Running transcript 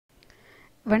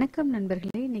வணக்கம்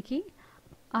நண்பர்களே. இன்னைக்கு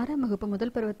 6ஆம் வகுப்பு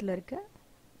முதல் பருவத்தில் இருக்க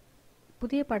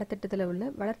புதிய பாடத்திட்டத்தில் உள்ள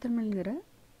வளர்த்தமிழ்ங்கிற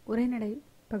உரைநடை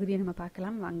பகுதியை நம்ம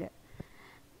பார்க்கலாம் வாங்க.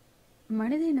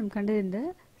 மனித இனம் கண்டறிந்த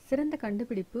சிறந்த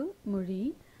கண்டுபிடிப்பு மொழி.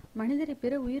 மனிதரை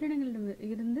பிற உயிரினங்களிடம்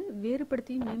இருந்து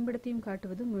வேறுபடுத்தியும் மேம்படுத்தியும்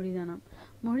காட்டுவது மொழிதானாம்.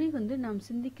 மொழி நாம்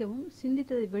சிந்திக்கவும்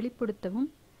சிந்தித்ததை வெளிப்படுத்தவும்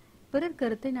பிறர்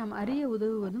கருத்தை நாம் அறிய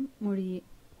உதவுவதும் மொழியே.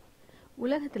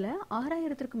 உலகத்துல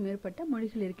 6000க்கும் மேற்பட்ட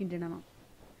மொழிகள் இருக்கின்றனவாம்.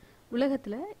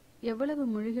 உலகத்துல எவ்வளவு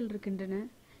மொழிகள் இருக்கின்றன,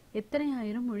 எத்தனை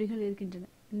ஆயிரம் மொழிகள் இருக்கின்றன?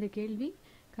 இந்த கேள்வி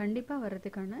கண்டிப்பா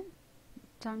வர்றதுக்கான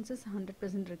சான்சஸ்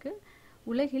 100% இருக்கு.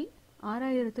 உலகில்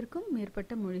 6000க்கும்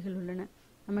மேற்பட்ட மொழிகள் உள்ளன.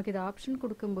 நமக்கு இது ஆப்ஷன்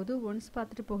கொடுக்கும்போது ஒன்ஸ்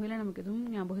பார்த்துட்டு போகல நமக்கு எதுவும்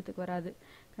ஞாபகத்துக்கு வராது.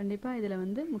 கண்டிப்பா இதுல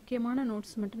முக்கியமான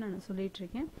நோட்ஸ் மட்டும் நான் சொல்லிட்டு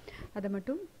இருக்கேன். அதை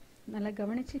மட்டும் நல்லா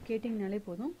கவனிச்சு கேட்டீங்கனாலே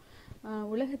போதும்.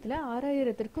 உலகத்துல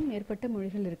 6000க்கும் மேற்பட்ட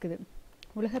மொழிகள் இருக்குது.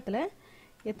 உலகத்துல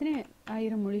எத்தனை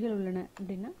ஆயிரம் மொழிகள் உள்ளன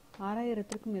அப்படின்னா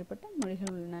 6000க்கும் மேற்பட்ட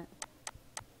மொழிகள் உள்ளன.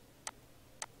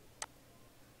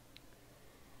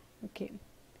 ஓகே,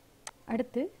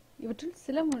 அடுத்து இவற்றில்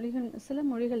சில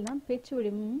மொழிகள் தான் பேச்சு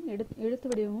வடிவமும் எழுத்து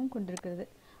வடிவமும் கொண்டிருக்கிறது.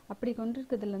 அப்படி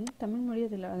கொண்டிருக்கிறதுல தமிழ் மொழி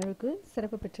அதில் அளவுக்கு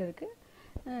சிறப்பு பெற்றிருக்கு.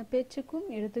 பேச்சுக்கும்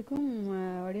எழுத்துக்கும்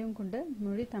வடிவம் கொண்ட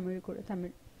மொழி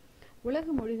தமிழ். உலக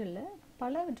மொழிகள்ல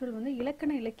பலவற்றுள்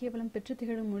இலக்கண இலக்கிய வளம் பெற்று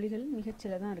திகழும் மொழிகள்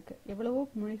மிகச்சிலதான் இருக்கு. எவ்வளவோ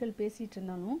மொழிகள் பேசிட்டு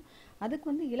இருந்தாலும்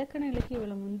அதுக்கு இலக்கண இலக்கிய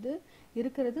வளம்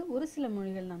இருக்கிறது ஒரு சில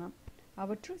மொழிகள் தானாம்.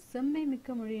 அவற்றுள் செம்மை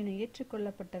மிக்க மொழி என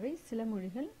ஏற்றுக்கொள்ளப்பட்டவை சில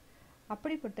மொழிகள்.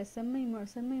 அப்படிப்பட்ட செம்மை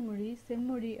மொழி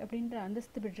செம்மொழி அப்படின்ற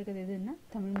அந்தஸ்து பெற்றிருக்கிறது எதுன்னா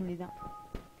தமிழ் மொழி தான்.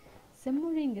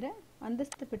 செம்மொழிங்கிற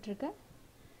அந்தஸ்து பெற்றிருக்க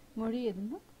மொழி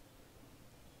எதுன்னா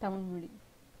தமிழ் மொழி.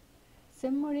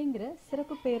 செம்மொழிங்கிற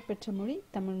சிறப்பு பெயர் பெற்ற மொழி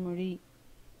தமிழ் மொழி.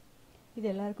 இது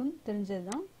எல்லாருக்கும்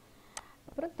தெரிஞ்சதுதான்.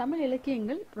 அப்புறம் தமிழ்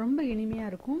இலக்கியங்கள் ரொம்ப இனிமையா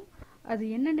இருக்கும். அது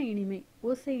என்னென்ன இனிமை?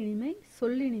 ஓசை இனிமை,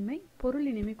 சொல்லினிமை, பொருள்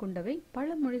இனிமை கொண்டவை.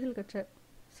 பல மொழிகள்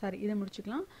இதை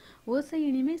முடிச்சுக்கலாம். ஓசை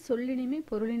இனிமை, சொல்லினிமை,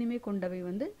 பொருளினிமை கொண்டவை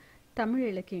தமிழ்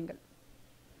இலக்கியங்கள்.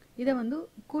 இதை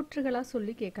கூற்றுகளா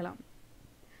சொல்லி கேட்கலாம்.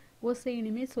 ஓசை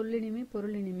இனிமை, சொல்லினிமை,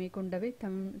 பொருள் இனிமை கொண்டவை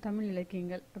தமிழ்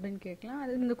இலக்கியங்கள் அப்படின்னு கேட்கலாம்.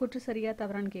 அது இந்த கூற்று சரியா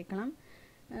தவறான்னு கேட்கலாம்.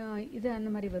 இது அந்த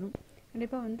மாதிரி வரும்.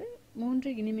 கண்டிப்பா 3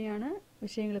 இனிமையான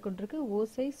விஷயங்களை கொண்டிருக்கு.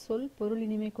 ஓசை, சொல், பொருள்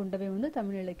இனிமை கொண்டவை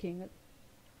தமிழ் இலக்கியங்கள்.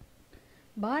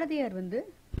 பாரதியார்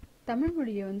தமிழ்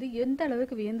மொழியை எந்த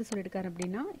அளவுக்கு வியந்து சொல்லியிருக்காரு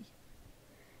அப்படின்னா,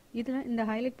 இதுல இந்த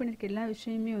ஹைலைட் பண்ணிருக்க எல்லா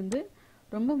விஷயமே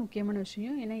ரொம்ப முக்கியமான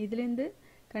விஷயம். ஏன்னா இதுல இருந்து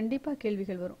கண்டிப்பா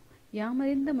கேள்விகள் வரும்.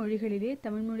 யாமறிந்த மொழிகளிலே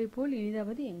தமிழ் மொழி போல்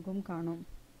இனிதாவது எங்கும் காணோம்.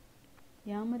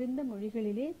 யாமறிந்த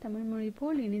மொழிகளிலே தமிழ் மொழி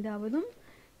போல் இனிதாவதும்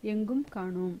எங்கும்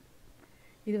காணோம்.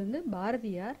 இது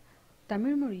பாரதியார்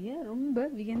தமிழ் மொழியை ரொம்ப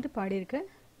வியந்து பாடியிருக்க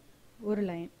ஒரு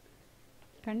லைன்.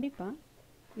 கண்டிப்பா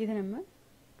இதை நம்ம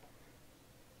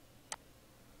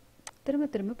திரும்ப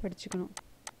திரும்ப படிச்சுக்கணும்.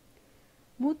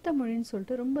 மூத்த மொழின்னு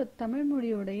சொல்லிட்டு ரொம்ப தமிழ்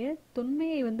மொழியோடைய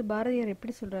தொன்மையை பாரதியார்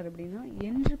எப்படி சொல்றாரு அப்படின்னா,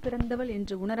 என்று பிறந்தவள்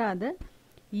என்று உணராத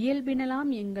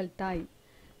இயல்பினலாம் எங்கள் தாய்.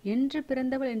 என்று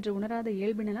பிறந்தவள் என்று உணராத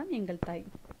இயல்பினலாம் எங்கள் தாய்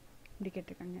இப்படி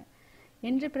கேட்டிருக்காங்க.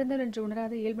 என்று பிறந்தவள் என்று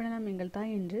உணராத இயல்பினலாம் எங்கள்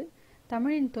தாய் என்று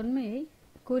தமிழின் தொன்மையை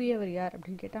கூறியவர் யார்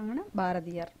அப்படின்னு கேட்டாங்கன்னா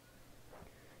பாரதியார்.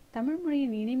 தமிழ்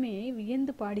மொழியின் இனிமையை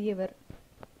வியந்து பாடியவர்.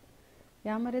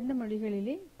 யாமறிந்த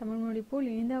மொழிகளிலே தமிழ் மொழி போல்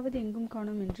இனிதாவது எங்கும்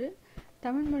காணும் என்று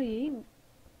தமிழ் மொழியை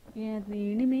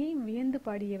இனிமையை வியந்து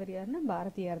பாடியவர் யாருன்னா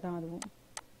பாரதியார் தான். அதுவும்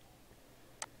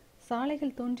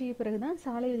சாலைகள் தோன்றிய பிறகுதான்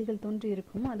சாலை விதிகள் தோன்றி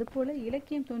இருக்கும். அது போல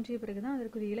இலக்கியம் தோன்றிய பிறகுதான்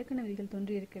அதற்குரிய இலக்கண விதிகள்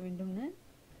தோன்றி இருக்க வேண்டும்னு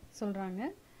சொல்றாங்க.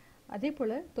 அதே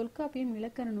போல தொல்காப்பியம்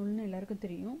இலக்கண நூல்னு எல்லாருக்கும்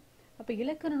தெரியும். அப்ப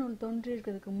இலக்கண நூல் தோன்றி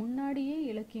இருக்கிறதுக்கு முன்னாடியே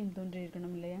இலக்கியம் தோன்றி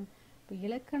இருக்கணும் இல்லையா? இப்ப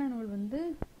இலக்கண நூல்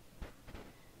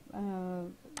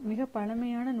மிக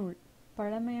பழமையான நூல்,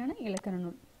 பழமையான இலக்கண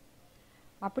நூல்.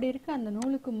 அப்படி இருக்க அந்த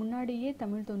நூலுக்கு முன்னாடியே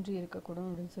தமிழ் தோன்றி இருக்கக்கூடும்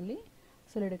அப்படின்னு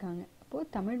சொல்லியிருக்காங்க. அப்போ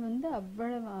தமிழ்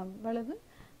அவ்வளவு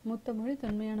மூத்த மொழி,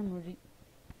 தொன்மையான மொழி.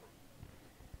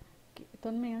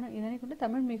 இதனை கொண்டு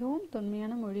தமிழ் மிகவும்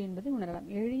தொன்மையான மொழி என்பதை உணரலாம்.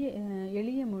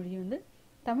 எளிய மொழி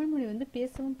தமிழ் மொழி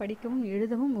பேசவும் படிக்கவும்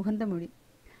எழுதவும் உகந்த மொழி.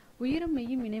 உயிரும்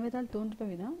மெய்யும் இணைவதால்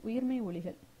தோன்றுபவைதான் உயிர்மெய்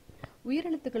ஒலிகள்.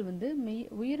 உயிரெழுத்துக்கள்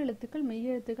உயிரெழுத்துக்கள்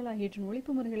மெய்யெழுத்துக்கள் ஆகியவற்றின்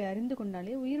ஒலிப்பு முறைகளை அறிந்து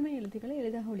கொண்டாலே உயிர்மெய் எழுத்துக்களை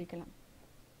எளிதாக ஒலிக்கலாம்.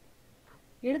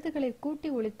 எழுத்துக்களை கூட்டி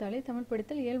ஒலித்தாலே தமிழ்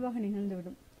படித்தல் இயல்பாக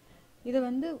நிகழ்ந்துவிடும். இதை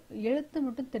எழுத்து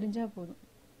மட்டும் தெரிஞ்சா போதும்.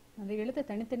 அந்த எழுத்தை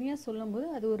தனித்தனியா சொல்லும் போது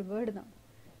அது ஒரு வேர்டு தான்.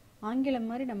 ஆங்கிலம்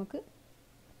மாதிரி நமக்கு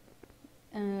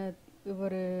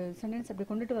ஒரு சென்டென்ஸ் அப்படி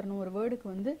கொண்டுட்டு வரணும். ஒரு வேர்டுக்கு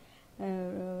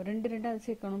 2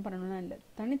 சேர்க்கணும் பண்ணணும்னா இல்லை.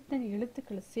 தனித்தனி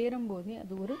எழுத்துக்களை சேரும் போதே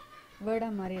அது ஒரு வேர்டா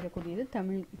மாறிடக்கூடியது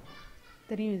தமிழ்.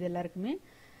 தெரியும் இது எல்லாருக்குமே.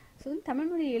 ஸோ தமிழ்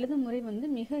மொழி எழுதும் முறை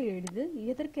மிக எளிது.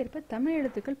 இதற்கேற்ப தமிழ்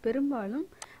எழுத்துக்கள் பெரும்பாலும்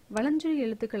வலஞ்சுழி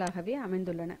எழுத்துக்களாகவே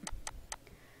அமைந்துள்ளன.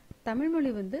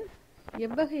 தமிழ்மொழி வந்து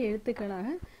எவ்வகை எழுத்துக்களாக,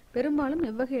 பெரும்பாலும்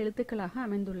எவ்வகை எழுத்துக்களாக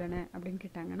அமைந்துள்ளன அப்படின்னு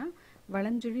கேட்டாங்கன்னா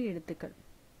வலஞ்சுழி எழுத்துக்கள்.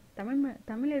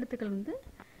 தமிழ் எழுத்துக்கள் வந்து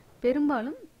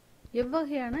பெரும்பாலும்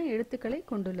எவ்வகையான எழுத்துக்களை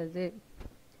கொண்டுள்ளது?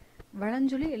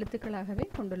 வலஞ்சுழி எழுத்துக்களாகவே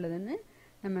கொண்டுள்ளதுன்னு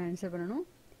நம்ம ஆன்சர் பண்ணணும்.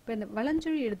 இப்போ இந்த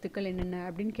வலஞ்சுழி எழுத்துக்கள் என்னென்ன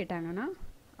அப்படின்னு கேட்டாங்கன்னா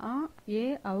ஆ, ஏ,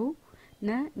 ஔ,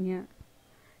 ந, ஞ.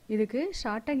 இதுக்கு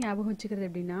ஷார்ட்டாக ஞாபகம் வச்சுக்கிறது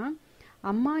எப்படின்னா,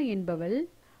 அம்மா என்பவள்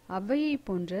ஔவையை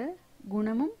போன்ற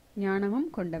குணமும் ஞானமும்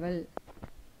கொண்டவள்.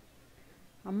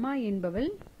 அம்மா என்பவள்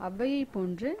ஔவையை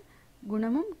போன்ற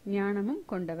குணமும் ஞானமும்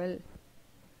கொண்டவள்.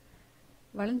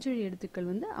 வலஞ்சுழி எழுத்துக்கள்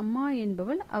வந்து அம்மா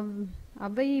என்பவள்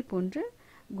ஔவையை போன்ற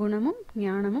குணமும்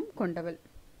ஞானமும் கொண்டவள்.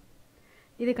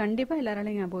 இது கண்டிப்பா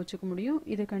எல்லாராலையும் ஞாபகம் வச்சுக்க முடியும்.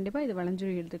 இது கண்டிப்பா இது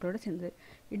வலஞ்சுழி எழுத்துக்களோட சேர்ந்தது.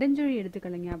 இடஞ்சுழி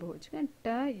எழுத்துக்களை ஞாபகம் வச்சுக்க. ட,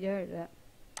 ய, ழ.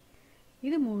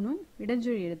 இது மூணும்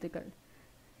இடஞ்சுழி எழுத்துக்கள்.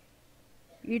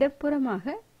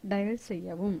 இடப்புறமாக டயல்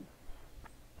செய்யவும்.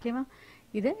 ஓகேவா?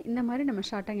 இதை இந்த மாதிரி நம்ம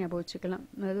ஷார்ட்டாக ஞாபகம் வச்சுக்கலாம்.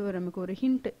 அதாவது நமக்கு ஒரு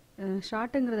ஹிண்ட்,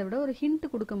 ஷார்ட்டுங்கிறத விட ஒரு ஹிண்ட்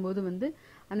கொடுக்கும்போது வந்து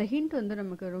அந்த ஹிண்ட் வந்து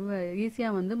நமக்கு ரொம்ப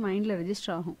ஈஸியாக வந்து மைண்டில்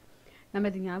ரெஜிஸ்டர் ஆகும். நம்ம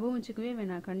இது ஞாபகம் வச்சுக்கவே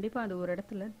வேணாம். கண்டிப்பாக அது ஒரு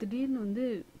இடத்துல திடீர்னு வந்து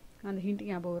அந்த ஹிண்ட்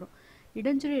ஞாபகம் வரும்.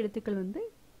 இடஞ்சுழி எழுத்துக்கள் வந்து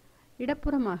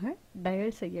இடப்புறமாக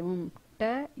டயல் செய்யவும். ட,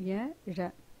 ய, ழ.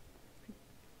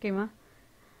 ஓகேவா?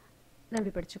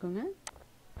 அப்படி படிச்சுக்கோங்க.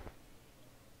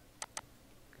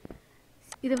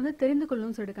 இதை வந்து தெரிந்து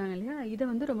கொள்ளணும்னு சொல்லியிருக்காங்க இல்லையா? இதை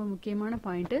வந்து ரொம்ப முக்கியமான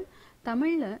பாயிண்ட்.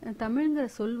 தமிழ்ங்கிற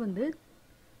சொல் வந்து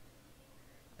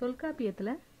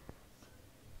தொல்காப்பியத்தில்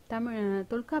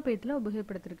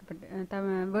உபயோகப்படுத்திருக்கப்பட்ட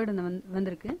வேர்டு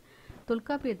வந்திருக்கு.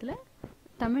 தொல்காப்பியத்தில்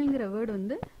தமிழ்ங்கிற வேர்டு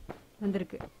வந்து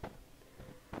வந்திருக்கு.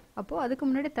 அப்போது அதுக்கு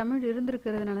முன்னாடி தமிழ்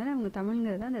இருந்திருக்கிறதுனால அவங்க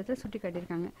தமிழ்ங்கிறத அந்த இடத்துல சுட்டி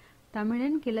காட்டியிருக்காங்க.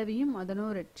 தமிழன் கிளவியும்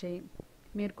அதனோரட்சை.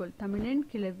 மேற்கோள்: தமிழன்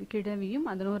கிழவியும்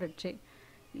அதனோரட்சை.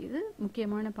 இது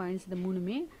முக்கியமான பாயிண்ட்ஸ். இது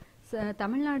மூணுமே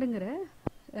தமிழ்நாடுங்கிற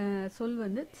சொல்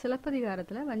வந்து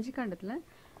சிலப்பதிகாரத்தில், வஞ்சிக்காண்டத்தில்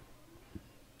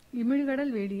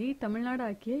இமிழ்கடல் வேலியை தமிழ்நாடு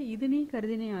ஆக்கிய இது நீ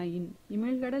கருதினை ஆயின்.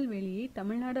 இமிழ்கடல் வேலியை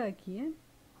தமிழ்நாடு ஆக்கிய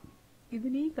இது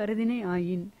நீ கருதினை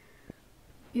ஆயின்.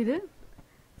 இது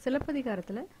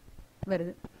சிலப்பதிகாரத்தில்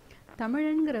வருது.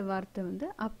 தமிழன்கிற வார்த்தை வந்து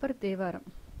அப்பர் தேவாரம்.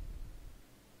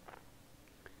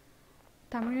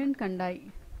 தமிழன் கண்டாய்.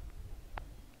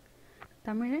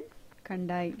 தமிழன்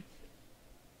கண்டாய்.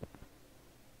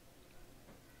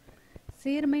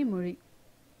 சீர்மை மொழி.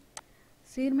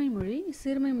 சீர்மை மொழி.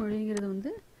 சீர்மை மொழிங்கிறது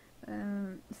வந்து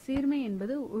சீர்மை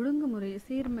என்பது ஒழுங்குமுறை.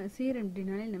 சீர்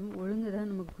அப்படின்னாலே நம்ம ஒழுங்கு தான்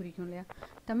நமக்கு குறிக்கும் இல்லையா?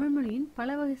 தமிழ்மொழியின்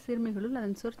பல வகை சீர்மைகளுள்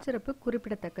அதன் சொற்சிறப்பு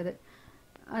குறிப்பிடத்தக்கது.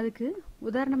 அதுக்கு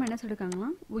உதாரணமாக என்ன சொல்லியிருக்காங்கன்னா,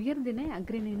 உயர்திணை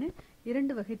அக்ரிணைன்னு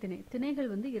 2 வகை திணை. திணைகள்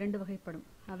வந்து 2 வகைப்படும்.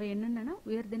 அவை என்னென்னா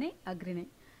உயர்திணை, அக்ரிணை.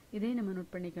 இதை நம்ம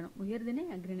நோட் பண்ணிக்கணும். உயர்திணை,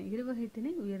 அக்ரிணை, 2 வகை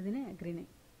திணை, உயர்திணை, அக்ரிணை.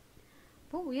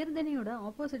 இப்போ உயர்திணையோட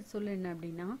ஆப்போசிட் சொல் என்ன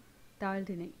அப்படின்னா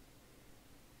தாழ்திணை.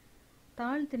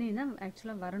 தாழ்திணை தான்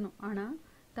ஆக்சுவலாக வரணும். ஆனால்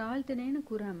தாழ்திணைன்னு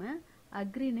கூறாம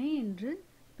அக்ரிணை என்று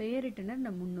பெயரிட்டனர்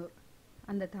நம் முன்னோர்.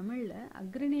 அந்த தமிழ்ல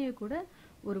அக்ரிணையை கூட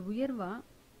ஒரு உயர்வா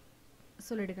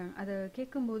சொல்லியிருக்காங்க. அதை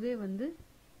கேட்கும் போதே வந்து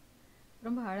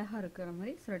ரொம்ப அழகா இருக்கிற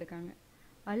மாதிரி சொல்லியிருக்காங்க.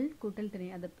 அல் கூட்டல் திணை.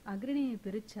 அதை அக்ரிணையை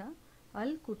பிரிச்சா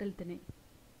அல் கூட்டல் திணை.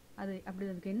 அது அப்படி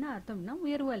அதுக்கு என்ன அர்த்தம்னா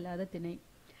உயர்வு அல்லாத திணை.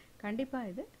 கண்டிப்பா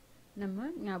இது நம்ம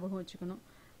ஞாபகம் வச்சுக்கணும்.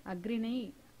 அக்ரிணை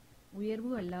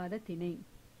உயர்வு அல்லாத திணை.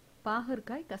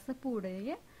 பாகற்காய்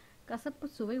கசப்பு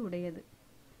சுவை உடையது.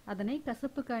 அதனை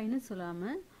கசப்பு காய்னு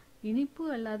சொல்லாம இனிப்பு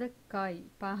அல்லாத காய்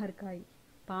பாகற்காய்.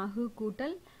 பாகு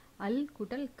கூட்டல் அல்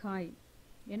கூட்டல் காய்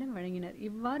என வழங்கினர்.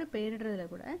 இவ்வாறு பெயரிடுறதுல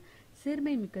கூட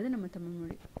சீர்மை மிக்கது நம்ம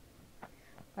தமிழ்மொழி.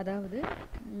 அதாவது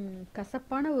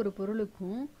கசப்பான ஒரு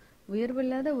பொருளுக்கும்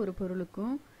உயர்வில்லாத ஒரு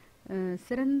பொருளுக்கும்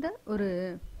சிறந்த ஒரு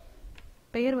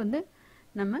பெயர் வந்து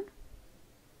நம்ம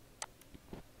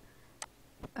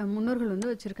முன்னோர்கள் வந்து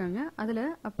வச்சிருக்காங்க. அதுல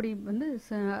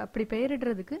அப்படி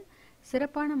பெயரிடுறதுக்கு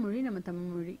சிறப்பான மொழி நம்ம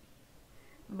தமிழ்மொழி.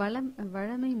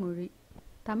 வளமை மொழி.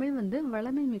 தமிழ் வந்து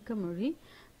வளமை மிக்க மொழி.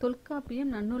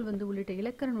 தொல்காப்பியம், நன்னூல் வந்து உள்ளிட்ட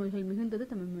இலக்கண நூல்கள் மிகுந்தது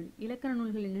தமிழ்மொழி. இலக்கண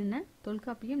நூல்கள் என்னென்ன?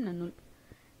 தொல்காப்பியம், நன்னூல்,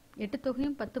 8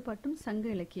 தொகையும் 10 பாட்டும், சங்க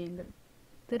இலக்கியங்கள்,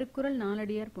 திருக்குறள்,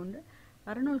 நாலடியார் போன்ற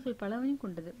அறநூல்கள் பலவையும்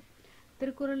கொண்டது.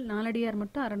 திருக்குறள், நாலடியார்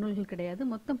மட்டும் அறநூல்கள் கிடையாது.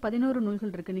 மொத்தம் 11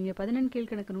 நூல்கள் இருக்கு. நீங்க 14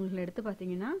 கீழ்கணக்கு நூல்கள் எடுத்து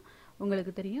பார்த்தீங்கன்னா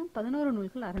உங்களுக்கு தெரியும் 11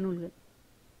 நூல்கள் அறநூல்கள்.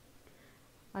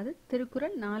 அது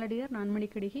திருக்குறள், நாலடியார்,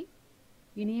 நான்மணிக்கடிகை,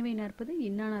 இனியவை 40,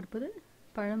 இன்னா 40,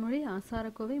 பழமொழி,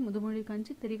 ஆசாரக்கோவை, முதுமொழி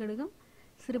காஞ்சி, திரிகடுகம்,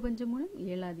 சிறுபஞ்சமூலம்,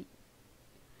 ஏலாதி.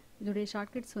 இதோடைய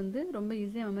ஷார்ட்கட்ஸ் வந்து ரொம்ப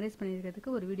ஈஸியாக மெமரைஸ் பண்ணியிருக்கிறதுக்கு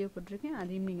ஒரு வீடியோ போட்டிருக்கேன்.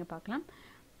 அதையும் நீங்கள் பார்க்கலாம்.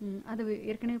 அது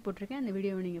ஏற்கனவே போட்டிருக்கேன். அந்த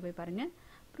வீடியோவை நீங்கள் போய் பாருங்கள்.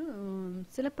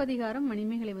 சிலப்பதிகாரம்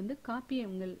மணிமேகலை வந்து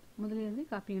காப்பியங்கள், முதலிலிருந்து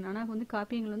காப்பியங்கள். ஆனால் வந்து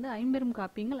காப்பியங்கள் வந்து ஐம்பெரும்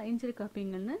காப்பியங்கள், ஐஞ்சிறு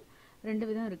காப்பியங்கள்னு 2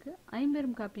 விதம் இருக்கு.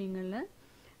 ஐம்பெரும் காப்பியங்கள்ல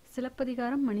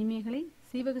சிலப்பதிகாரம், மணிமேகலை,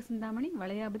 சீவக சிந்தாமணி,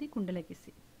 வளையாபதி,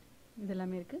 குண்டலகேசி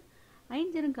இதெல்லாமே இருக்கு.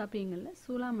 ஐஞ்சிறு காப்பியங்கள்ல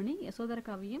சூளாமணி, யசோதர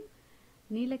காவியம்,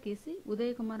 நீலகேசி,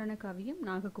 உதயகுமாரன காவியம்,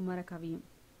 நாககுமார காவியம்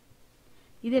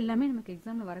இது எல்லாமே நமக்கு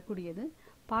எக்ஸாம்ல வரக்கூடியது.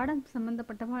 பாடம்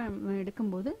சம்பந்தப்பட்டவா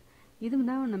எடுக்கும்போது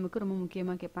இதுதான் நமக்கு ரொம்ப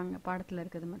முக்கியமா கேட்பாங்க. பாடத்துல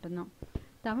இருக்கிறது மட்டும்தான்.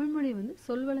 தமிழ்மொழி வந்து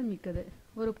சொல்வளம் மிக்கது.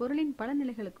 ஒரு பொருளின் பல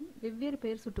நிலைகளுக்கும் வெவ்வேறு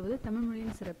பெயர் சுட்டுவது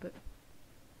தமிழ்மொழியின் சிறப்பு.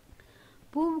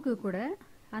 பூவுக்கு கூட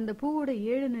அந்த பூவோட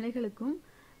 7 நிலைகளுக்கும்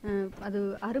அது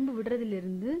அரும்பு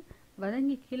விடுறதிலிருந்து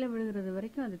வதங்கி கீழே விழுகிறது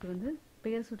வரைக்கும் அதுக்கு வந்து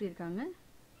பெயர் சூட்டியிருக்காங்க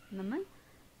நம்ம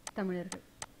தமிழர்கள்.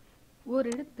 ஒரு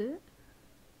எழுத்து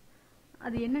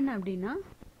அது என்னென்ன அப்படின்னா,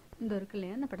 இந்த இருக்கு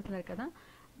இல்லையா, இந்த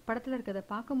படத்துல இருக்கதை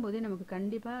பார்க்கும்போதே நமக்கு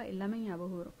கண்டிப்பா எல்லாமே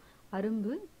ஞாபகம் வரும்.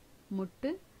 அரும்பு, முட்டு,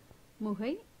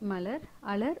 முகை, மலர்,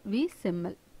 அலர், வி,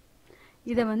 செம்மல்.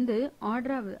 இதை வந்து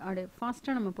ஆர்டரா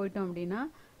ஃபாஸ்டா நம்ம போயிட்டோம் அப்படின்னா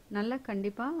நல்லா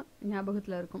கண்டிப்பா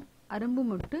ஞாபகத்துல இருக்கும். அரும்பு,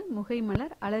 முட்டு, முகை,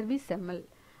 மலர், அலர்வி, செம்மல்.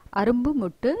 அரும்பு,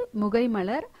 முட்டு, முகை,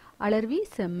 மலர், அலர்வி,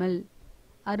 செம்மல்.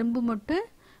 அரும்பு, முட்டு,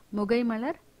 முகை,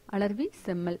 மலர், அலர்வி,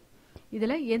 செம்மல்.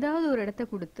 இதுல ஏதாவது ஒரு இடத்த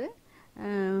கொடுத்து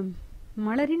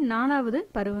மலரின் 4வது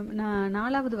பருவம்,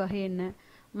 4வது வகை என்ன,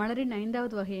 மலரின்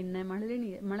 5வது வகை என்ன,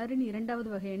 மலரின் 2வது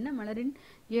வகை என்ன, மலரின்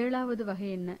 7வது வகை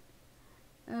என்ன,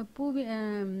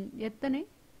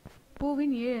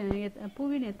 பூவின்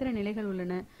எத்தனை நிலைகள்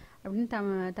உள்ளன அப்படின்னு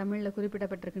தமிழ்ல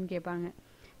குறிப்பிடப்பட்டிருக்குன்னு கேட்பாங்க.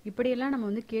 இப்படியெல்லாம் நம்ம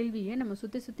வந்து கேள்வியை நம்ம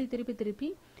சுத்தி திருப்பி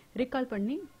ரீகால்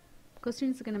பண்ணி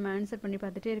கொஸ்டின்ஸுக்கு நம்ம ஆன்சர் பண்ணி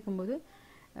பார்த்துட்டே இருக்கும்போது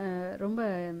ரொம்ப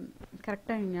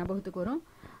கரெக்டா ஞாபகத்துக்கு வரும்.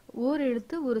 ஓர்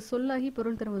எழுத்து ஒரு சொல்லாகி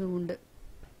பொருள் தருவது உண்டு.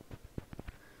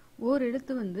 ஓர்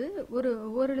எழுத்து வந்து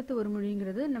ஓரெழுத்து ஒரு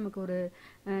மொழிங்கிறது நமக்கு ஒரு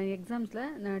எக்ஸாம்ஸ்ல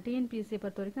டிஎன்பிஎஸ்சியை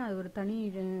பொறுத்த வரைக்கும் அது ஒரு தனி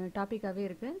டாபிக்காவே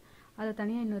இருக்கு. அதை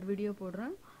தனியா இன்னொரு வீடியோ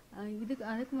போடுறோம்.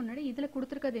 அதுக்கு முன்னாடி இதுல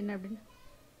கொடுத்துருக்கிறது என்ன அப்படின்னு,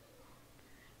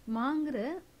 மாங்கிற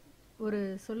ஒரு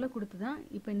சொல்ல கொடுத்துதான்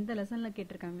இப்ப இந்த லெசன்ல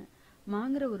கேட்டிருக்காங்க.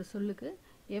 மாங்கிற ஒரு சொல்லுக்கு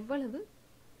எவ்வளவு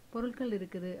பொருட்கள்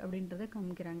இருக்குது அப்படின்றத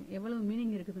காமிக்கிறாங்க, எவ்வளவு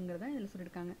மீனிங் இருக்குதுங்கிறத இதுல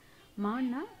சொல்லியிருக்காங்க.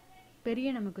 மான்னா பெரிய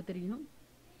நமக்கு தெரியும்,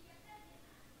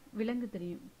 விலங்கு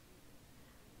தெரியும்.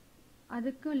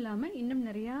 அதுக்கும் இல்லாம இன்னும்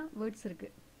நிறைய வேர்ட்ஸ் இருக்கு.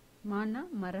 மான்னா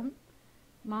மரம்,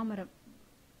 மாமரம்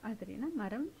அது தெரியும்னா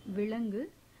மரம், விலங்கு,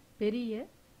 பெரிய,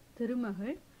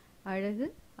 திருமகள், அழகு,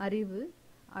 அறிவு,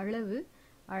 அளவு,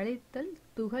 அழைத்தல்,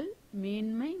 துகள்,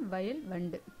 மேன்மை, வயல்,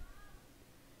 வண்டு.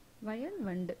 வயல்,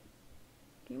 வண்டு.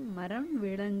 மரம்,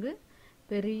 விலங்கு,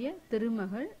 பெரிய,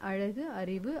 திருமகள், அழகு,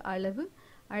 அறிவு, அளவு,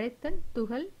 அழைத்தல்,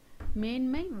 துகள்,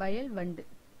 மேன்மை, வயல், வண்டு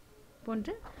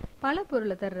போன்ற பல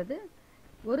பொருளை தர்றது.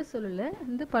 ஒரு சொல்லுல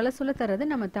இருந்து பல சொல்ல தர்றது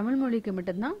நம்ம தமிழ் மொழிக்கு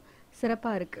மட்டும்தான்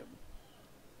சிறப்பா இருக்கு.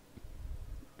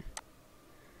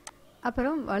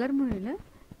 அப்புறம் வளர்மொழியில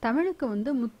தமிழுக்கு வந்து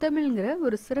முத்தமிழ்ங்கிற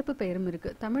ஒரு சிறப்பு பெயரும் இருக்கு.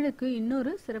 தமிழுக்கு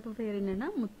இன்னொரு சிறப்பு பெயர் என்னன்னா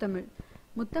முத்தமிழ்.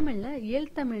 முத்தமிழ்ல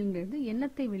இயல்தமிழ்ங்கிறது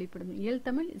எண்ணத்தை வெளிப்படும்.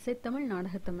 இயல்தமிழ், இசைத்தமிழ்,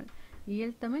 நாடகத்தமிழ்.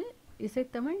 இயல்தமிழ்,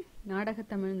 இசைத்தமிழ்,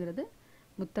 நாடகத்தமிழ்ங்கிறது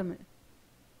முத்தமிழ்.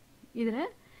 இதுல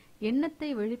எண்ணத்தை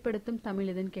வெளிப்படுத்தும் தமிழ்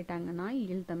எதுன்னு கேட்டாங்கன்னா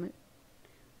இயல்தமிழ்.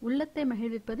 உள்ளத்தை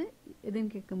மகிழ்விப்பது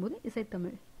எதுன்னு கேட்கும்போது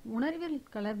இசைத்தமிழ். உணர்வில்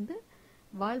கலர்ந்து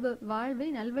வாழ்வை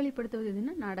நல்வழிப்படுத்துவது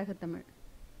எதுன்னா நாடகத்தமிழ்.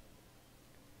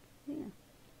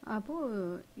 அப்போ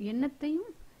எண்ணத்தை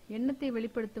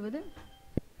வெளிப்படுத்துவது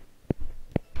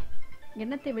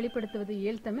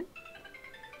இயல்தமிழ்.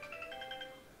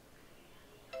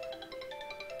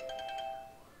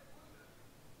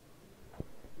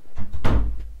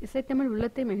 இசைத்தமிழ்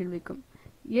உள்ளத்தை மகிழ்விக்கும்.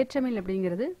 இயற்றமிழ்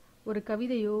அப்படிங்கிறது ஒரு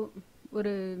கவிதையோ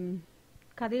ஒரு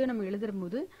கதையோ நம்ம எழுதும்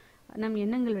போது நம்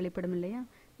எண்ணங்கள் வெளிப்படும் இல்லையா.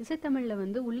 இசைத்தமிழ்ல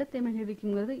வந்து உள்ளத்தை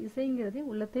மகிழ்விக்குங்கிறது, இசைங்கிறது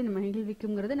உள்ளத்தை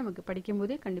மகிழ்விக்குங்கிறது நமக்கு படிக்கும்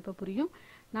போதே கண்டிப்பா புரியும்.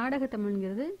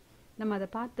 நாடகத்தமிழ்ங்கிறது நம்ம அதை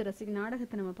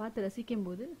நாடகத்தை நம்ம பார்த்து ரசிக்கும்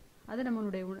போது அது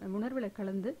நம்மளுடைய உணர்வுல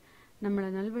கலந்து நம்மளை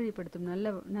நல்வழிப்படுத்தும்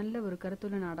நல்ல ஒரு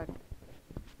கருத்துள்ள நாடகம்.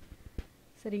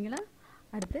 சரிங்களா?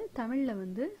 அடுத்து தமிழ்ல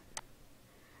வந்து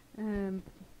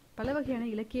பல வகையான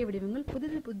இலக்கிய வடிவங்கள்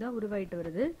புதுதா உருவாயிட்டு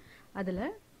வருது. அதுல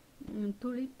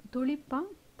துளிப்பா,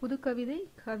 புதுக்கவிதை,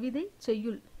 கவிதை,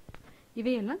 செய்யுள்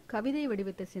இவையெல்லாம் கவிதை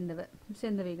வடிவத்தை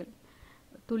சேர்ந்தவைகள்.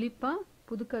 துளிப்பா,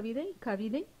 புதுக்கவிதை,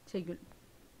 கவிதை, செய்யுள்.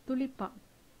 துளிப்பா,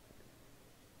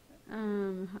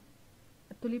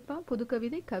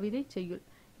 புதுக்கவிதை, கவிதை, செய்யுள்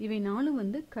இவை 4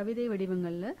 வந்து கவிதை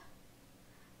வடிவங்கள்ல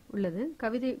உள்ளது.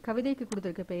 கவிதைக்கு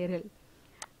கொடுத்திருக்க பெயர்கள்.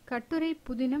 கட்டுரை,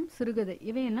 புதினம், சிறுகதை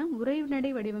இவையெல்லாம்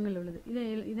உரைநடை வடிவங்கள் உள்ளது.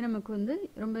 இது நமக்கு வந்து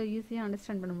ரொம்ப ஈஸியா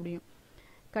அண்டர்ஸ்டாண்ட் பண்ண முடியும்.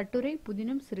 கட்டுரை,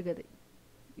 புதினம், சிறுகதை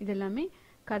இதெல்லாமே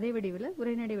கதை வடிவில்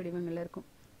உரைநடை வடிவங்கள்ல இருக்கும்.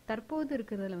 தற்போது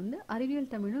இருக்கிறதுல வந்து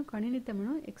அறிவியல் தமிழும் கணினி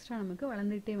தமிழும் எக்ஸ்ட்ரா நமக்கு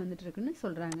வளர்ந்துகிட்டே வந்துட்டு இருக்குன்னு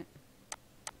சொல்றாங்க.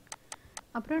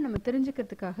 அப்புறம் நம்ம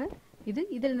தெரிஞ்சுக்கிறதுக்காக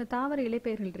இதில் இந்த தாவர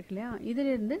இலைப்பெயர்கள் இருக்கு இல்லையா,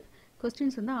 இதுல இருந்து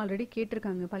கொஸ்டின்ஸ் வந்து ஆல்ரெடி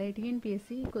கேட்டிருக்காங்க. பழைய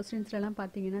டிஎன்பிஎஸ்சி கொஸ்டின்ஸ்லாம்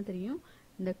பார்த்தீங்கன்னா தெரியும்,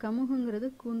 இந்த கமுகுங்கிறது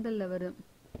கூந்தல்ல வரும்,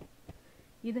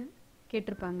 இதை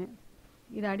கேட்டிருப்பாங்க.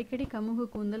 இது அடிக்கடி கமுகு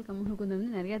கூந்தல்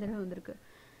நிறைய தடவை வந்திருக்கு.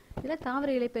 இதில் தாவர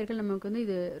இலைப்பெயர்கள் நமக்கு வந்து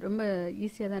இது ரொம்ப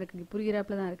ஈஸியாக தான் இருக்குது,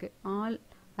 புரிகிறாப்புல தான் இருக்குது. ஆல்,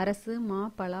 அரசு, மா,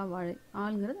 பலா, வாழை.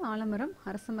 ஆள்ங்கிறது ஆலமரம்,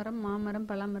 அரச மரம், மாமரம்,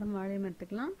 பலாமரம், வாழை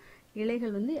மரத்துக்கெல்லாம்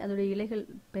இலைகள் வந்து அதோடைய இலைகள்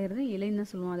பெயர் தான் இலைன்னு தான்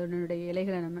சொல்லுவோம். அதனுடைய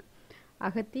இலைகளை நம்ம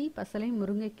அகத்தி, பசலை,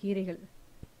 முருங்கை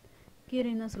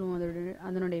கீரைன்னு தான் சொல்லுவோம்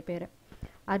அதனுடைய பேரை.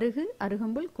 அருகு,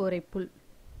 அருகம்புல், கோரைப்புல்.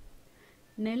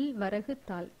 நெல், வரகு,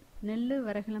 தாள். நெல்,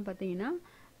 வரகுலாம் பார்த்தீங்கன்னா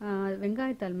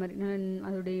வெங்காயத்தாள் மாதிரி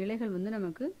அதோடைய இலைகள் வந்து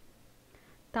நமக்கு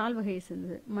தாள் வகையை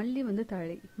சேர்ந்தது. மல்லி வந்து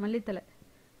தழை, மல்லித்தலை.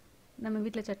 நம்ம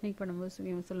வீட்டில் சட்னிக்கு பண்ணும்போது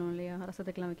சொல்லுவோம் இல்லையா,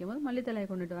 ரசத்துக்கெல்லாம் வைக்கும்போது மல்லித்தலையை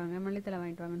கொண்டுட்டு வாங்க, மல்லித்தலை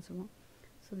வாங்கிட்டு வாங்கன்னு சொல்லுவோம்.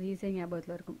 ஸோ இது ஈஸியாக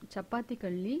ஞாபகத்தில் இருக்கும். சப்பாத்தி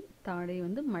கள்ளி தாழை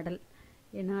வந்து மடல்,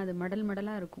 ஏன்னா அது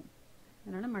மடலாக இருக்கும்,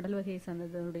 அதனால் மடல் வகையை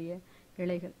சார்ந்ததுடைய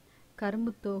இலைகள்.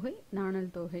 கரும்பு தோகை,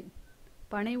 நாணல் தோகை.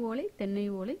 பனை ஓலை, தென்னை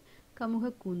ஓலை,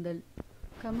 கமுக கூந்தல்.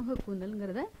 கமுக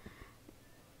கூந்தல்ங்கிறத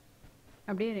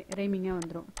அப்படியே ரைமிங்காக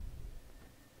வந்துடும்.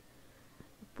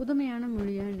 புதுமையான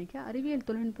மொழியாக இன்னைக்கு அறிவியல்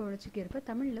தொழில்நுட்ப வளர்ச்சிக்கு ஏற்ப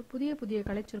தமிழில் புதிய புதிய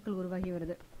கலைச்சொற்கள் உருவாகி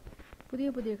வருது. புதிய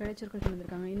புதிய கலைச்சொற்கள்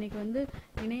வந்திருக்காங்க. இன்னைக்கு வந்து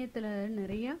இணையத்தில்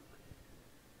நிறையா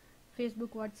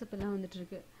ஃபேஸ்புக், வாட்ஸ்அப் எல்லாம் வந்துட்டு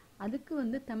இருக்கு. அதுக்கு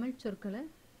வந்து தமிழ் சொற்களை,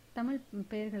 தமிழ்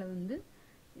பெயர்களை வந்து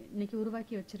இன்னைக்கு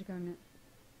உருவாக்கி வச்சிருக்காங்க.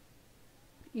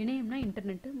 இணையம்னா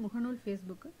இன்டர்நெட்டு, முகநூல்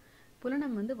ஃபேஸ்புக்கு,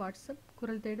 புலனம் வந்து வாட்ஸ்அப்,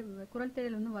 குரல்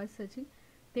தேடல் வந்து வாய்ஸ் சர்ச்,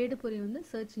 தேடுபொறி வந்து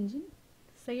search engine,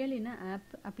 செயலின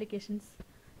app, applications,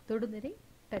 தொடுதிரை,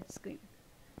 touch screen.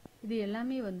 இது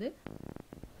எல்லாமே வந்து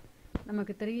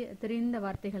நமக்கு தெரிந்த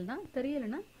வார்த்தைகள் தான்.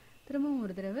 தெரியலைன்னா திரும்பவும்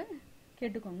ஒரு தடவை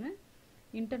கேட்டுக்கோங்க.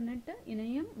 இன்டர்நெட்டு,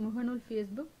 இணையம், முகநூல்,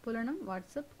 ஃபேஸ்புக், புலனம்,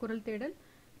 வாட்ஸ்அப், குரல் தேடல்,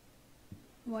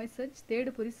 வாய்ஸ் சர்ச்,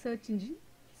 தேடுபொறி, சர்ச் இன்ஜின்,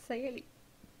 செயலி,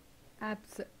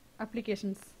 ஆப்ஸ்,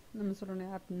 அப்ளிகேஷன்ஸ் நம்ம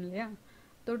சொல்லணும் ஆப் இல்லையா,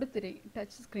 தொடுதிரை,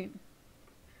 டச் ஸ்கிரீன்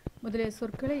முதலிய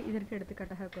சொற்களை இதற்கு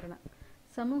எடுத்துக்காட்டாக கூறலாம்.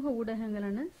 சமூக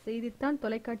ஊடகங்களான செய்தித்தாள்,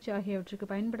 தொலைக்காட்சி ஆகியவற்றுக்கு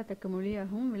பயன்படத்தக்க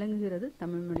மொழியாகவும் விளங்குகிறது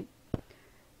தமிழ்மொழி.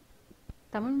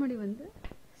 தமிழ்மொழி வந்து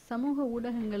சமூக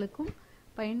ஊடகங்களுக்கும்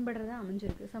பயன்படுறதா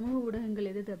அமைஞ்சிருக்கு. சமூக ஊடகங்கள்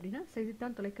எது அப்படின்னா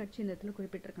செய்தித்தாள், தொலைக்காட்சி இந்த இடத்துல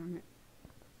குறிப்பிட்டிருக்காங்க.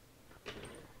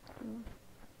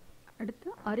 அடுத்து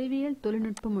அறிவியல்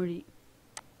தொழில்நுட்ப மொழி.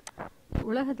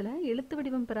 உலகத்துல எழுத்து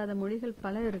வடிவம் பெறாத மொழிகள்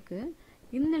பல இருக்கு.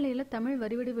 இந்நிலையில தமிழ்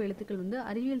வரிவடிவ எழுத்துக்கள் வந்து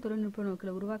அறிவியல் தொழில்நுட்ப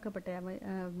நோக்கில்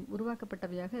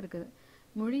உருவாக்கப்பட்டவையாக இருக்குது.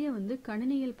 மொழியை வந்து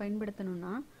கணினியில்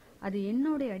பயன்படுத்தணும்னா அது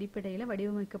எண்ணோடைய அடிப்படையில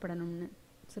வடிவமைக்கப்படணும்னு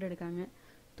சொல்லியிருக்காங்க.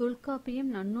 தொல்காப்பியம்,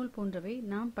 நன்னூல் போன்றவை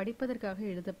நாம் படிப்பதற்காக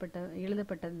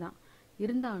எழுதப்பட்டதுதான்.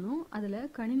 இருந்தாலும் அதுல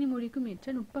கணினி மொழிக்கும்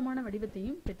ஏற்ற நுட்பமான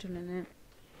வடிவத்தையும் பெற்றுள்ளன.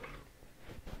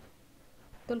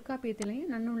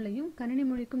 தொல்காப்பியத்திலையும் நன்னூல்லையும் கணினி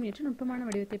மொழிக்கும் ஏற்ற நுட்பமான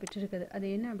வடிவத்தை பெற்றிருக்குது. அது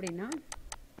என்ன அப்படின்னா,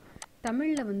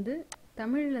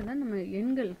 தமிழ்ல தான் நம்ம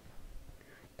எண்கள்,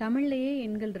 தமிழ்லேயே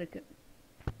எண்கள் இருக்கு.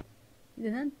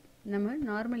 இதுதான் நம்ம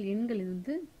நார்மல் எண்கள். இது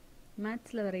வந்து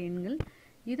மேத்ஸ்ல வர எண்கள்.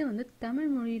 இதை வந்து தமிழ்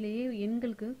மொழியிலேயே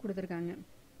எண்களுக்கு கொடுத்துருக்காங்க.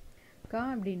 கா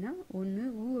அப்படின்னா 1,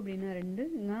 ஊ அப்படின்னா 2,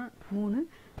 ங 3,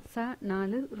 ச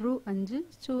 4, ரு 5,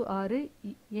 சு 6,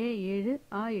 ஏ 7,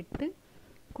 ஆ 8,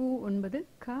 கு 9,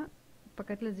 க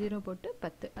பக்கத்தில் 0 போட்டு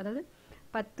 10. அதாவது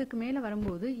 10க்கு மேலே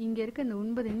வரும்போது இங்கே இருக்க இந்த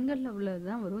 9 எண்களில் உள்ளது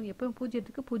தான் வரும். எப்போ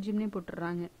 0க்கு 0னே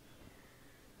போட்டுடுறாங்க.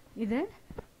 இதை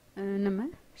நம்ம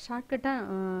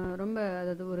ஷார்ட்கட்டாக ரொம்ப,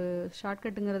 அதாவது ஒரு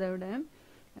ஷார்ட்கட்டுங்கிறத விட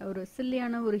ஒரு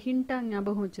சில்லியான ஒரு ஹிண்ட்டாக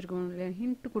ஞாபகம் வச்சுருக்கோம் இல்லையா,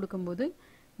 ஹிண்ட் கொடுக்கும்போது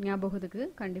ஞாபகத்துக்கு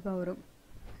கண்டிப்பாக வரும்.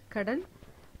 கடல்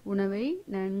உணவை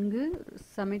நன்கு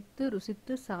சமைத்து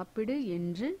ருசித்து சாப்பிடு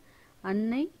என்று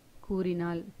அன்னை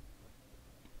கூறினாள்.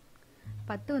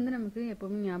 10 வந்து நமக்கு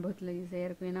எப்பவுமே ஞாபகத்தில் ஈஸியாக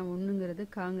இருக்கும். ஏன்னா 1ங்கிறது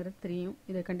காங்கிறது தெரியும்.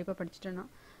 இதை கண்டிப்பாக படிச்சுட்டோன்னா.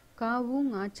 காவு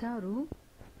ஆச்சாரு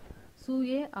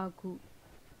சூயே ஆக்கு.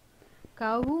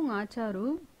 காவு ஆச்சாரு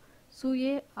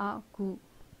சூயே ஆக்கு.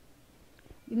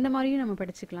 இந்த மாதிரியும் நம்ம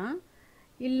படிச்சுக்கலாம்.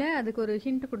 இல்லை அதுக்கு ஒரு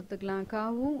ஹிண்ட் கொடுத்துக்கலாம்.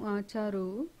 காவு ஆச்சாரு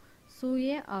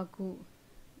சூயே ஆக்கு,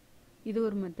 இது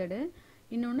ஒரு மெத்தடு.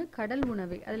 இன்னொன்று கடல்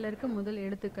உணவை, அதில் இருக்க முதல்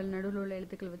எழுத்துக்கள் நடுவில் உள்ள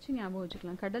எழுத்துக்கள் வச்சு ஞாபகம்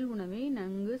வச்சுக்கலாம். கடல் உணவை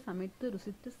நன்கு சமைத்து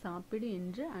ருசித்து சாப்பிடு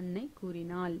என்று அன்னை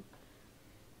கூறினாள்.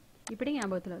 இப்படி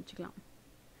ஞாபகத்தில் வச்சுக்கலாம்.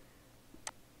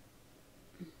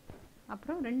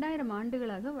 அப்புறம் 2000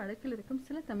 ஆண்டுகளாக வழக்கில் இருக்கும்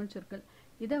சில தமிழ் சொற்கள்.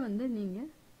 இதை வந்து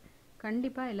நீங்கள்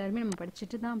கண்டிப்பாக எல்லாருமே நம்ம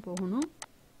படிச்சுட்டு தான் போகணும்.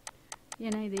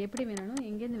 ஏன்னா இது எப்படி வேணாலும்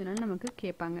எங்கேருந்து வேணாலும் நமக்கு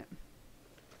கேட்பாங்க.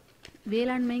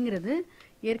 வேளாண்மைங்கிறது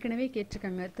ஏற்கனவே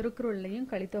கேட்டிருக்காங்க. திருக்குறள்லையும்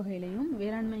கலித்தொகையிலையும்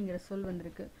வேளாண்மைங்கிற சொல்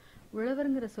வந்திருக்கு.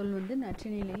 உழவருங்கிற சொல் வந்து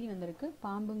நற்றிணையிலேயே வந்திருக்கு.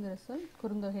 பாம்புங்கிற சொல்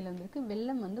குறுந்தொகையில் வந்திருக்கு.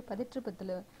 வெள்ளம் வந்து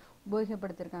பதிற்றுப்பத்தில்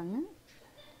உபயோகப்படுத்திருக்காங்க.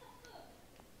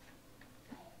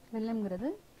 வெள்ளம்ங்கிறது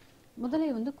முதலை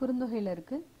வந்து குறுந்தொகையில்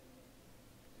இருக்கு.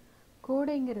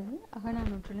 கோடைங்கிறது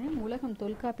அகநானூற்றிலையும் உலகம்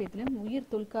தொல்காப்பியத்திலும் உயிர்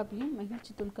தொல்காப்பியம்,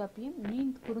 மகிழ்ச்சி தொல்காப்பியம்,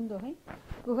 மீன் குறுந்தொகை,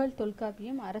 புகழ்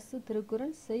தொல்காப்பியம், அரசு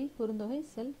திருக்குறள், செய் குறுந்தொகை,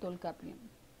 செல் தொல்காப்பியம்.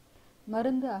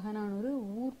 மருந்து அகநானூறு,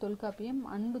 ஊர் தொல்காப்பியம்,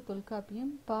 அன்பு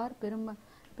தொல்காப்பியம், பார்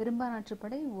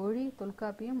பெரும்பானாற்றுப்படை, ஒழி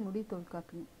தொல்காப்பியம், முடி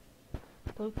தொல்காப்பியம்.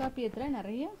 தொல்காப்பியத்தில்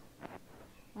நிறைய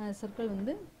சொற்கள்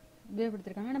வந்து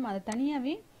உபயோகப்படுத்திருக்காங்க. நம்ம அதை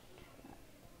தனியாகவே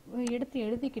எடுத்து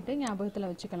எழுதிக்கிட்டு ஞாபகத்தில்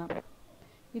வச்சுக்கலாம்.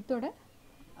 இத்தோட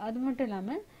அது மட்டும்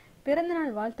இல்லாமல்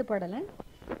பிறந்தநாள் வாழ்த்து பாடலை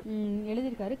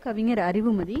எழுதியிருக்காரு கவிஞர்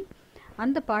அறிவுமதி.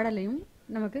 அந்த பாடலையும்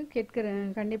நமக்கு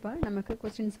கண்டிப்பாக நமக்கு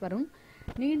கொஸ்டின்ஸ் வரும்.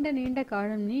 நீண்ட நீண்ட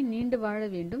காலம் நீ நீண்டு வாழ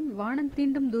வேண்டும், வானம்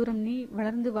தீண்டும் தூரம் நீ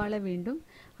வளர்ந்து வாழ வேண்டும்,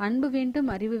 அன்பு வேண்டும்,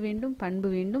 அறிவு வேண்டும், பண்பு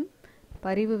வேண்டும்,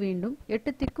 பரிவு வேண்டும்,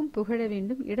 எட்டு திக்கும் புகழ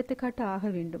வேண்டும், எடுத்துக்காட்டு ஆக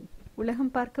வேண்டும்,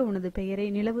 உலகம் பார்க்க உனது பெயரை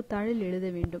நிலவு தாளில் எழுத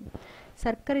வேண்டும்,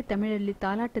 சர்க்கரை தமிழள்ளி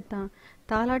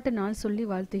தாலாட்டு நாள் சொல்லி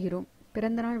வாழ்த்துகிறோம்,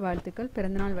 பிறந்தநாள் வாழ்த்துக்கள்,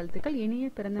 பிறந்தநாள் வாழ்த்துக்கள், இனிய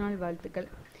பிறந்தநாள் வாழ்த்துக்கள்.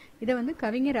 இதை வந்து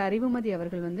கவிஞர் அறிவுமதி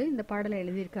அவர்கள் வந்து இந்த பாடலை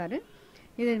எழுதியிருக்காரு.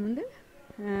 இதை வந்து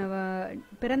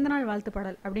பிறந்தநாள் வாழ்த்து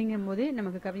பாடல் அப்படிங்கும் போதே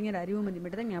நமக்கு கவிஞர் அறிவுமதி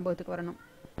மட்டும் தான் ஞாபகத்துக்கு வரணும்.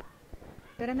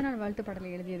 பிறந்தநாள் வாழ்த்து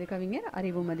பாடலை எழுதியது கவிஞர்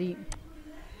அறிவுமதி.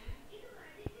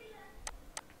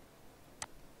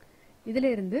 இதுல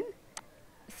இருந்து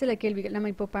சில கேள்விகள்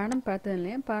நம்ம இப்போ பாடம் பார்த்தது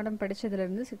இல்லையா, பாடம் படிச்சதுல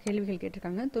இருந்து கேள்விகள்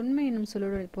கேட்டிருக்காங்க. தொன்மை என்னும்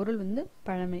சொல்லோட பொருள் வந்து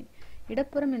பழமை.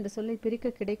 இடப்புறம் என்ற சொல்லை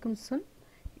பிரிக்க கிடைக்கும் சொல்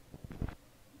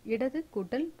இடது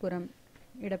கூட்டல் புறம்,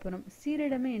 இடப்புறம்.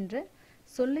 சீரிடமை என்ற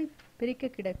சொல்லை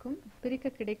பிரிக்க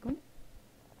கிடைக்கும்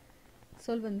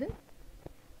சொல் வந்து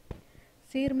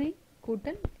சீர்மை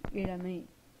கூட்டல் இளமை,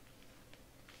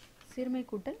 சீர்மை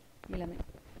கூட்டல் இளமை.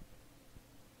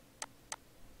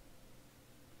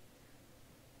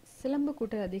 சிலம்பு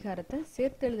கூட்டல் அதிகாரத்தை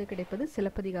சேர்த்து எழுத கிடைப்பது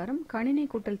சிலப்பதிகாரம். கணினி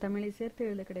கூட்டல் தமிழை சேர்த்து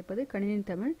எழுத கிடைப்பது கணினி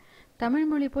தமிழ். தமிழ்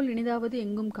மொழி போல் இனிதாவது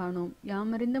எங்கும் காணோம்,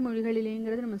 யாமறிந்த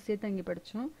மொழிகளிலேங்கிறது நம்ம சேர்த்து அங்கே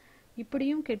படித்தோம்.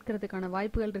 இப்படியும் கேட்கறதுக்கான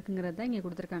வாய்ப்புகள் இருக்குங்கிறது தான் இங்கே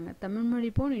கொடுத்துருக்காங்க. தமிழ் மொழி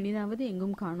போல் இனிதாவது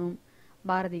எங்கும் காணோம்,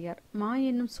 பாரதியார். மா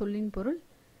என்னும் சொல்லின் பொருள்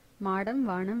மாடம்,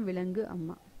 வானம், விலங்கு,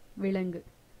 அம்மா. விலங்கு.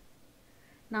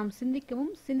 நாம்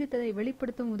சிந்திக்கவும் சிந்தித்ததை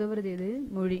வெளிப்படுத்தவும் உதவுறது எது?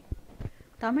 மொழி.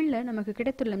 தமிழ்ல நமக்கு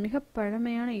கிடைத்துள்ள மிக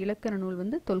பழமையான இலக்கண நூல்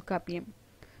வந்து தொல்காப்பியம்.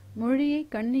 மொழியை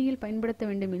கண்ணியில் பயன்படுத்த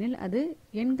வேண்டும் எனில் அது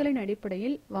எண்களின்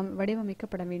அடிப்படையில்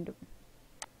வடிவமைக்கப்பட வேண்டும்.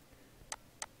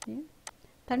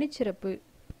 தனிச்சிறப்பு.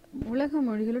 உலக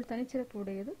மொழிகளுள் தனிச்சிறப்பு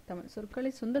உடையது தமிழ்.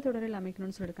 சொற்களை சொந்த தொடரில்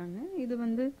அமைக்கணும்னு சொல்லியிருக்காங்க. இது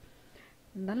வந்து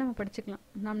இருந்தாலும் நம்ம படிச்சுக்கலாம்.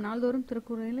 நாம் நாள்தோறும்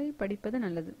திருக்குறளை படிப்பது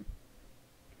நல்லது.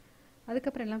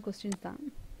 அதுக்கப்புறம் எல்லாம் கொஸ்டின்ஸ் தான்.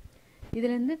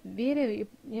 இதுல இருந்து வேற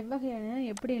எவ்வகையான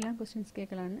எப்படியெல்லாம் கொஸ்டின்ஸ்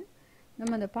கேட்கலான்னு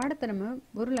நம்ம அந்த பாடத்தை நம்ம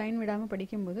ஒரு லைன் விடாமல்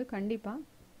படிக்கும்போது கண்டிப்பாக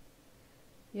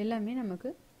எல்லாமே நமக்கு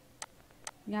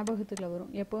ஞாபகத்துக்குள்ள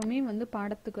வரும். எப்போவுமே வந்து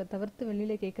பாடத்துக்கு தவிர்த்து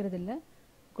வெளியில் கேட்கறது இல்லை,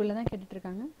 குள்ளே தான்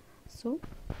கேட்டுட்ருக்காங்க. ஸோ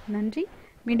நன்றி.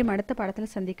 மீண்டும் அடுத்த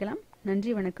பாடத்தில் சந்திக்கலாம்.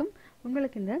 நன்றி, வணக்கம்.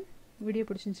 உங்களுக்கு இந்த வீடியோ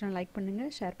பிடிச்சிருந்துச்சுன்னா லைக்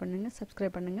பண்ணுங்கள், ஷேர் பண்ணுங்கள்,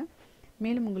 சப்ஸ்கிரைப் பண்ணுங்கள்.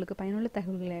 மேலும் உங்களுக்கு பயனுள்ள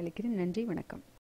தகவல்களை அளிக்கிறேன். நன்றி, வணக்கம்.